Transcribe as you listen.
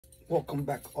Welcome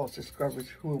back, all subscribers.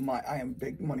 Who am I? I am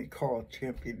Big Money Carl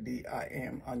Champion D. I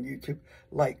am on YouTube.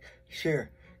 Like,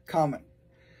 share, comment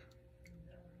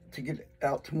to get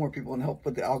out to more people and help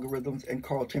with the algorithms. And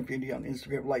Carl Champion D on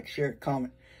Instagram. Like, share,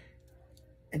 comment,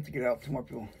 and to get out to more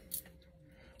people.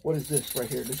 What is this right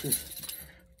here? This is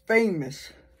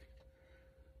famous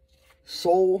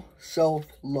Soul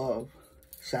Self-Love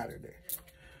Saturday.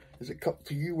 Is it cup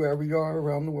to you wherever you are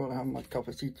around the world? I have my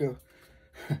cafecito.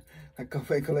 A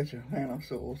cafe collection. Man, I'm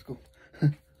so old school.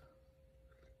 That's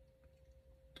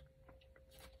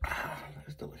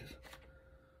delicious.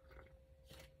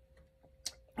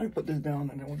 Let me put this down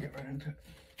and then we'll get right into it.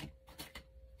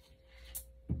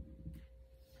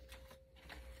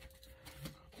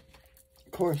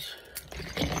 Of course,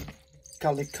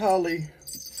 Kali Kali,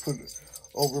 put it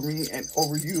over me and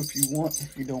over you if you want.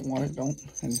 If you don't want it, don't.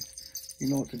 And you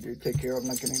know what to do. Take care of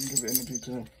them. I'm not going to give energy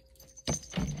to them.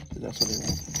 That's what they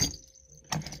want.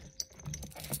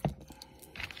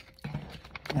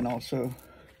 And also,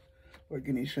 Lord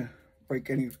Ganesha,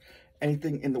 break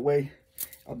anything in the way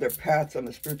of their paths on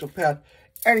the spiritual path,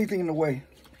 anything in the way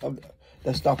of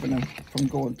that's stopping them from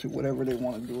going to whatever they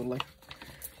want to do in life.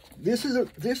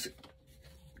 This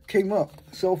came up,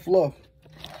 self-love,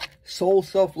 Soul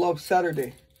Self-Love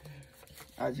Saturday.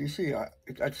 As you see,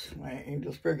 that's my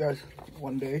angel spirit guys.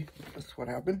 One day, that's what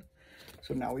happened.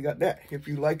 So now we got that. If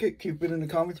you like it, keep it in the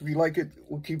comments. If you like it,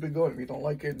 we'll keep it going. If you don't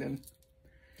like it, then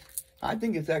I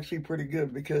think it's actually pretty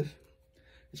good, because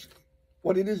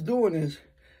what it is doing is,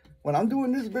 when I'm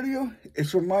doing this video,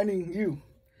 it's reminding you,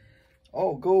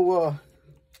 oh, go,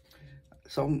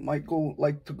 some might go,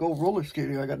 like to go roller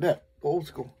skating. I got that, old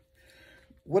school.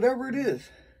 Whatever it is,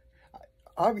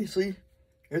 obviously,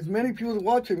 there's many people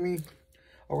watching me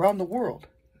around the world.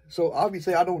 So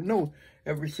obviously, I don't know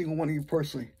every single one of you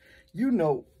personally. You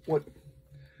know what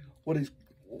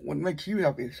makes you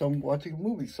happy. Some watching a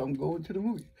movie, some going to the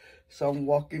movie, some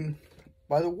walking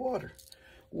by the water.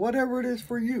 Whatever it is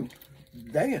for you,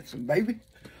 dancing, baby.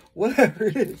 Whatever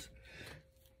it is.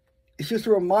 It's just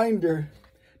a reminder.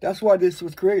 That's why this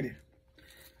was created.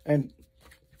 And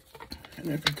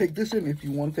if you take this in, if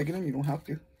you want to take it in, you don't have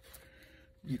to.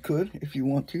 You could if you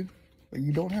want to, but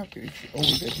you don't have to. It's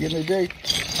always, at the end of the day,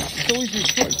 it's always your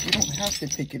choice. You don't have to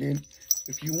take it in.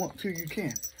 If you want to, you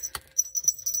can.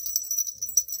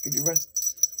 Get you ready?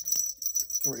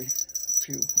 3,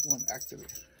 2, 1,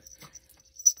 activate.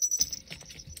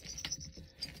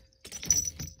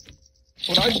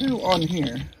 What I do on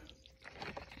here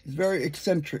is very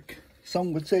eccentric.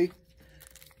 Some would say,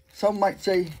 some might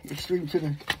say extreme to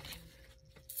the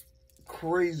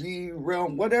crazy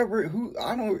realm, whatever.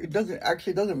 I don't. It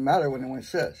doesn't matter what anyone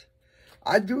says.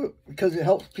 I do it because it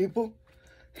helps people.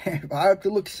 If I have to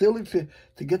look silly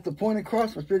to get the point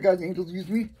across, my spirit guides and angels use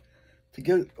me to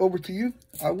get it over to you,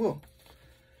 I will.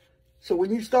 So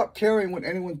when you stop caring what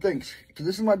anyone thinks, because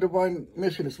this is my divine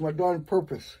mission, it's my divine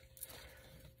purpose,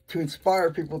 to inspire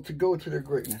people to go to their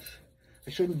greatness.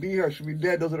 I shouldn't be here, I should be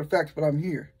dead, those are the facts, but I'm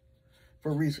here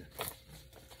for a reason.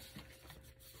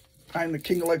 I am the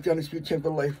King of Life, the Undisputed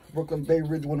Champion of Life, Brooklyn Bay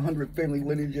Ridge 100 family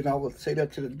lineage, and I will say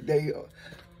that to the day of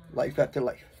life after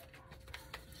life.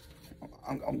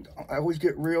 I always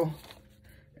get real,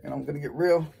 and I'm going to get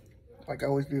real like I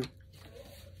always do.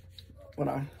 When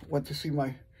I went to see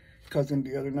my cousin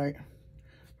the other night,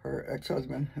 her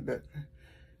ex-husband, that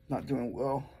not doing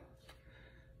well,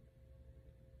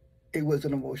 it was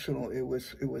an emotional, it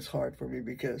was hard for me,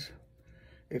 because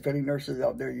if any nurses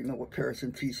out there, you know what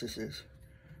paracentesis is.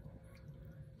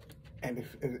 And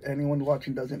if anyone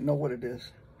watching doesn't know what it is,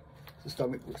 the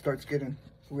stomach starts getting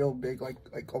real big, like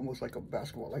almost like a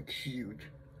basketball, like huge.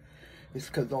 It's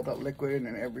because all that liquid,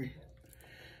 and every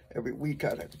week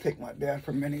I'd have to take my dad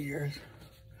for many years.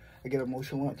 I get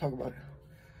emotional when I talk about it,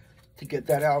 to get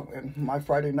that out. And my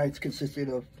Friday nights consisted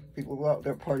of people go out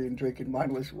there partying, drinking.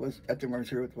 Mine was at the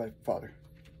emergency room with my father,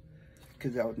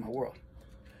 because that was my world.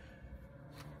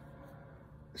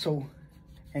 So,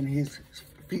 and his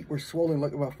feet were swollen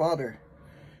like my father,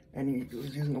 and he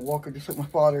was using a walker just like my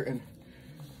father. And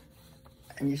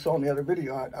you saw in the other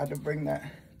video, I had to bring that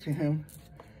to him.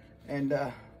 And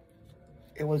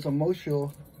it was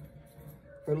emotional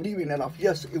for leaving that off.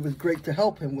 Yes, it was great to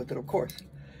help him with it, of course.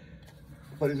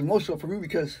 But it's emotional for me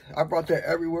because I brought that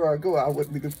everywhere I go. I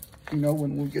would, because, you know,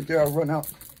 when we get there, I'll run out,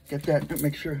 get that, and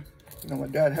make sure, you know, my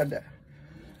dad had that.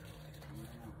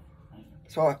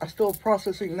 So I'm still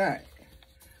processing that.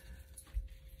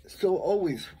 Still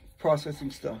always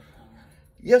processing stuff.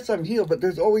 Yes, I'm healed, but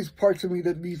there's always parts of me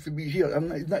that needs to be healed.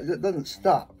 It doesn't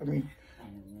stop. I mean,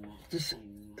 this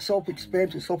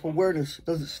self-expansion, self-awareness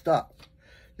doesn't stop.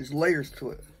 There's layers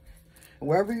to it.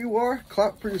 Wherever you are,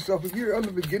 clap for yourself. If you're on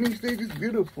the beginning stage, it's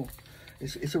beautiful.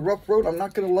 It's a rough road. I'm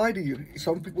not going to lie to you.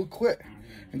 Some people quit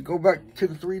and go back to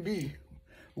the 3D,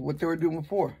 what they were doing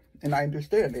before. And I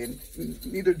understand. They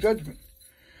need their judgment.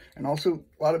 And also,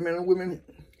 a lot of men and women,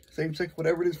 same sex,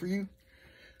 whatever it is for you.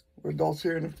 We're adults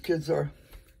here, and if kids are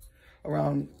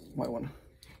around, you might want to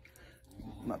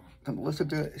not going to listen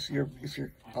to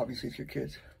it. Obviously it's your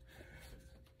kids.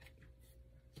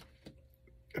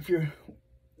 If you're,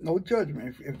 no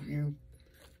judgment. If you,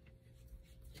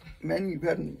 you've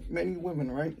had many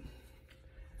women, right?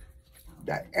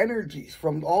 That energies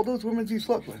from all those women you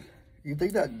slept with, you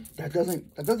think that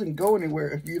doesn't go anywhere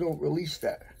if you don't release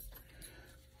that.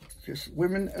 Just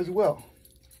women as well,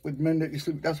 with men that you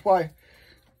sleep. That's why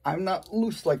I'm not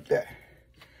loose like that.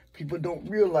 People don't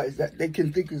realize that they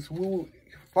can think it's woo.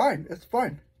 Fine, that's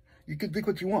fine. You can think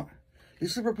what you want.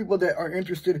 This is for people that are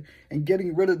interested in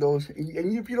getting rid of those.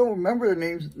 And if you don't remember their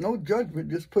names, no judgment.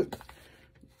 Just put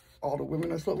all the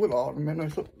women I slept with, all the men I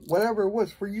slept with, whatever it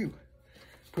was for you.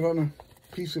 Put on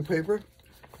a piece of paper,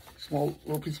 small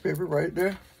little piece of paper right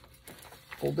there.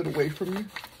 Hold it away from you.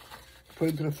 Put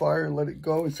it to the fire and let it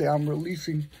go and say, I'm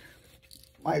releasing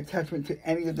my attachment to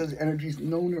any of those energies,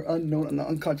 known or unknown, and the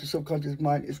unconscious, subconscious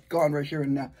mind is gone right here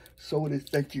and now. So it is.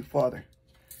 Thank you, Father.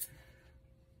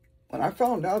 When I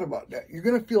found out about that, you're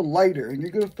going to feel lighter and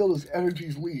you're going to feel those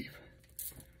energies leave.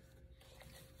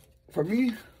 For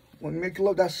me, when making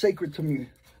love, that's sacred to me.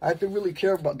 I have to really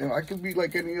care about them. I could be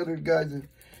like any other guys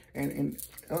and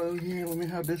oh yeah, let me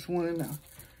have this one now.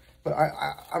 But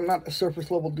I'm not a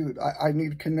surface level dude. I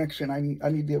need connection. I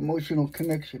need the emotional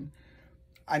connection.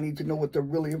 I need to know what they're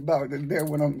really about. They're there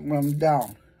when I'm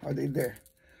down. Are they there?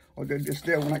 Or they're just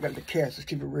there when I got the cash. Let's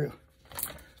keep it real.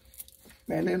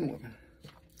 Men and women.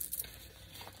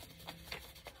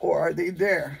 Or are they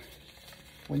there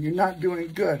when you're not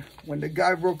doing good? When the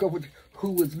guy broke up with you,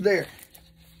 who was there?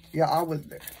 Yeah, I was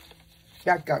there.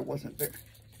 That guy wasn't there.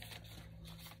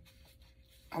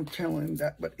 I'm telling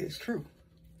that, but it's true.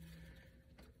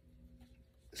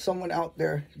 Someone out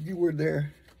there, you were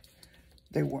there,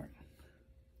 they weren't.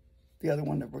 The other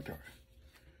one that broke her.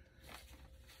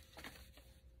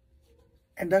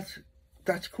 And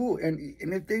that's cool. And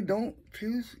if they don't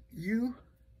choose you,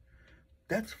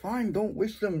 that's fine. Don't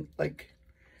wish them like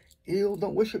ill.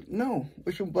 Don't wish it. No,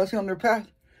 wish them blessing on their path.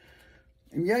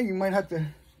 And yeah, you might have to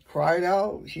cry it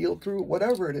out, heal through,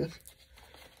 whatever it is.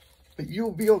 But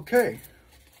you'll be okay.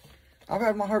 I've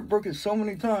had my heart broken so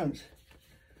many times.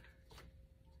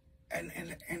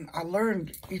 And I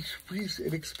learned each piece,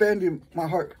 it expanded my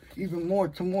heart even more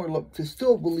to more love, to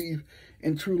still believe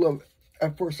in true love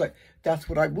at first sight. That's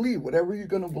what I believe. Whatever you're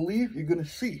going to believe, you're going to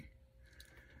see.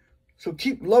 So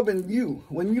keep loving you.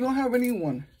 When you don't have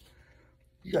anyone,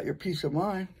 you got your peace of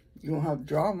mind. You don't have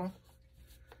drama.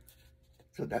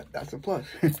 So that's a plus.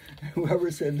 Whoever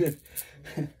said this,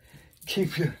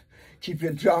 keep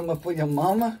your drama for your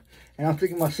mama. And I'm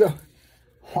thinking to myself,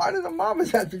 why do the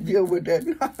mamas have to deal with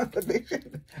that? But they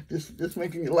should. Just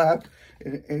making you laugh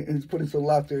and putting some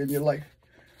laughter in your life.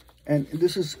 And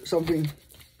this is something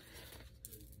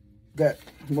that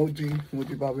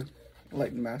Moji Baba,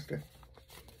 Enlightened Master,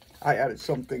 I added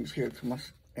some things here to my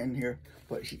end here,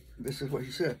 but this is what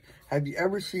he said. Have you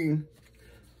ever seen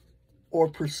or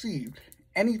perceived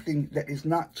anything that is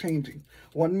not changing?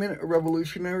 1 minute a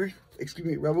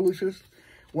revolutionist,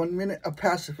 1 minute a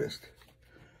pacifist.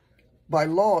 By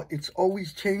law, it's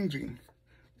always changing.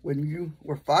 When you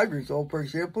were 5 years old, for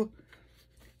example,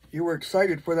 you were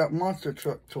excited for that monster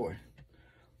truck toy.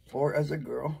 Or as a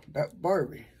girl, that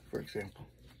Barbie, for example.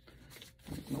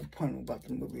 No pun about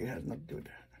the movie, it has nothing to do with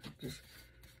that.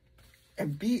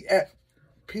 And be at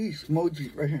peace,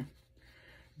 Moji, right here.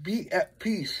 Be at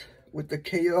peace with the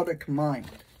chaotic mind.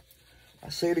 I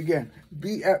say it again.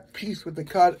 Be at peace with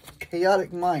the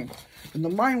chaotic mind. And the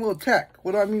mind will attack.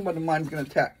 What do I mean by the mind is going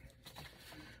to attack?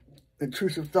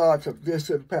 Intrusive thoughts of this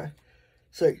or the past.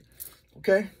 Say,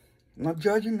 okay, I'm not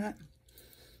judging that.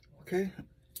 Okay,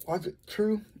 why is it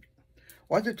true?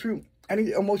 Why is it true?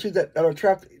 Any emotions that are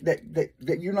trapped,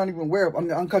 that you're not even aware of on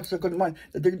the unconscious, subconscious mind,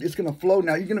 that it's going to flow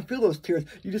now. You're going to feel those tears.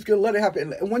 You're just going to let it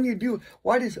happen. And when you do,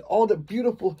 why does all the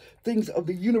beautiful things of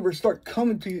the universe start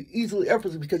coming to you easily,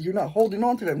 effortlessly? Because you're not holding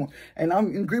on to that anymore. And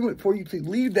I'm in agreement for you to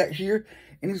leave that here,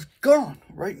 and it's gone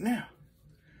right now.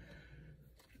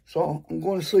 So I'm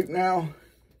going to sleep now.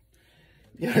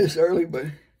 Yeah, it's early, but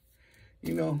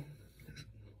you know,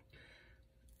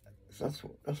 that's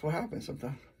what happens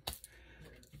sometimes.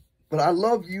 But I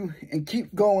love you and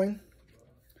keep going.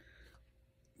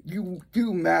 You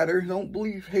do matter. Don't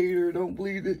believe hater. Don't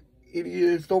believe the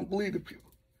idiots. Don't believe the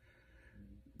people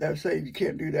that say you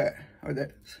can't do that or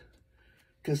that.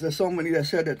 Because there's so many that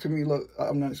said that to me. Look,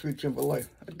 I'm not a sweet chin for life.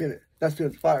 I did it. That's to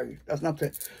inspire you. That's not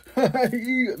to,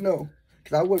 no.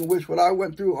 Because I wouldn't wish what I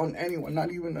went through on anyone,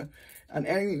 not even on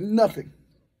any, nothing.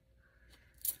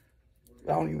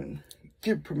 I don't even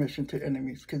give permission to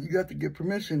enemies, because you have to give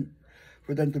permission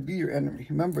for them to be your enemy.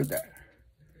 Remember that.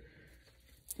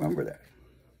 Remember that.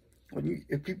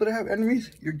 If people that have enemies,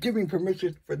 you're giving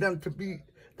permission for them to be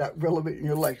that relevant in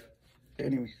your life. The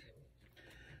enemies.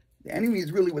 The enemy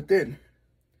is really within.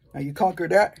 Now you conquer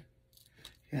that,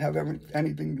 you have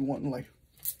anything you want in life.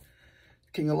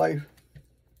 King of life.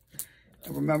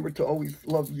 And remember to always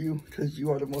love you, because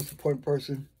you are the most important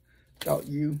person. Without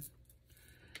you,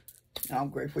 I'm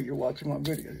grateful you're watching my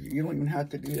videos. You don't even have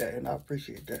to do that, and I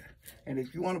appreciate that. And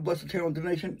if you want to bless the channel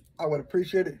donation, I would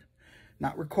appreciate it.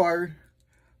 Not required,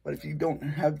 but if you don't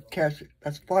have cash,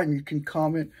 that's fine. You can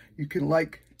comment, you can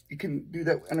like, you can do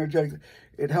that energetically.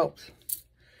 It helps.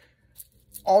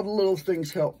 All the little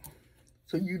things help.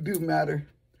 So you do matter.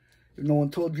 If no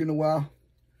one told you in a while,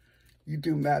 you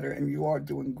do matter, and you are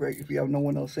doing great. If you have no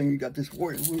one else saying, you got this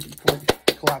warrior rooting for you,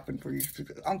 clapping for you.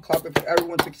 I'm clapping for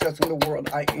everyone's success in the world.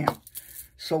 I am.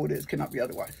 So it is. Cannot be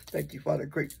otherwise. Thank you, Father.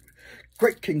 Great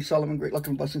King Solomon. Great luck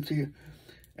and blessing to you.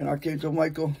 And Archangel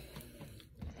Michael,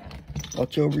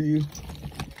 watch over you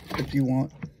if you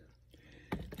want.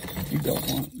 If you don't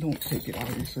want, don't take it,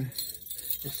 obviously.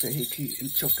 Just say, hey, Key,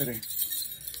 and choke it in.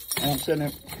 And I'm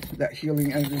sending that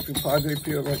healing energy through Padre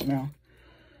Pio right now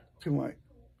to my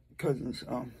cousin's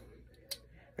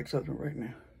ex-husband right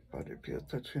now. Padre Pio,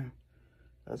 touch him.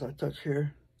 As I touch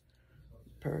here,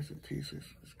 parasites is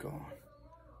gone.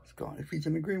 It's gone. If he's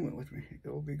in agreement with me, it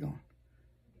will be gone.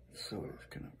 So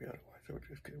it cannot be otherwise. So it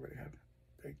just can't really happen.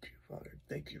 Thank you, Father.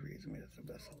 Thank you for using me as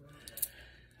a vessel.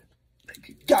 Thank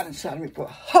you, God, inside of me for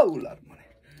a whole lot of money.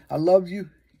 I love you.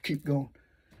 Keep going.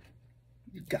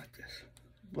 You got this.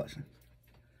 Blessing.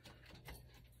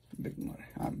 Big money.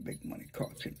 I'm big money.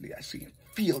 Carl Chintley. I see and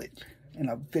feel it. And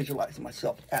I visualize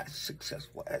myself as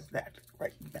successful as that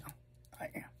right now. I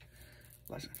am.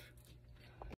 Blessings.